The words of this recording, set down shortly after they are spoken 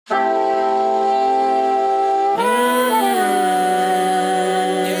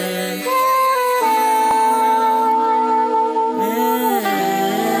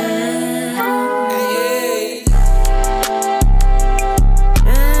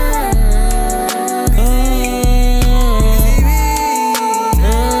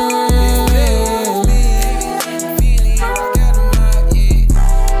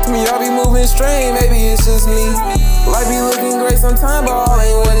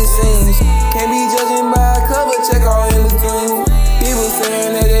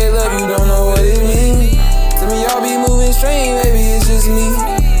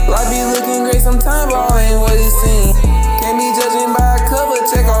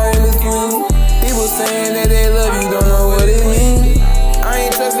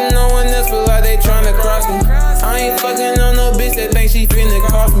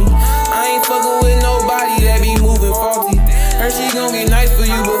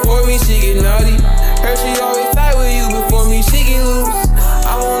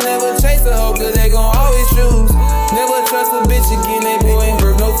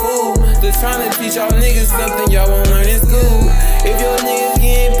something y'all won't learn in school. If your niggas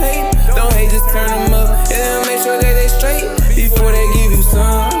getting paid, don't hate, just turn them up. And make sure that they straight before they give you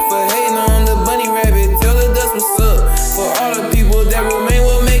some. For hating on the bunny rabbit, tell the dust what's up. For all the people that remain,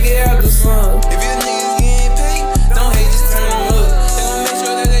 will make it out the sun. If your niggas getting paid, don't hate, just turn them up. And make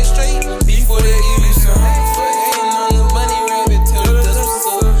sure that they straight before they give you some. For hating on the bunny rabbit, tell the dust what's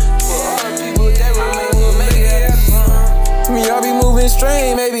up. For all the people that remain, will make it out the sun. Me, y'all be moving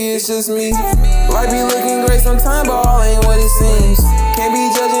strange, maybe it's just me. Life be looking great sometimes, but all ain't what it seems. Can't be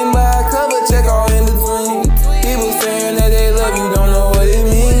judging by a cover, check all in between. People saying that they love you, don't know what it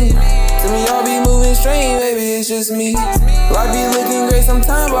means. To me, y'all be moving strange, maybe it's just me. Life be looking great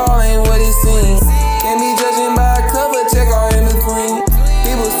sometimes, but all ain't what it seems. Can't be judging by a cover, check all in between.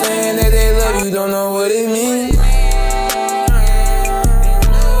 People saying that they love you, don't know what it means.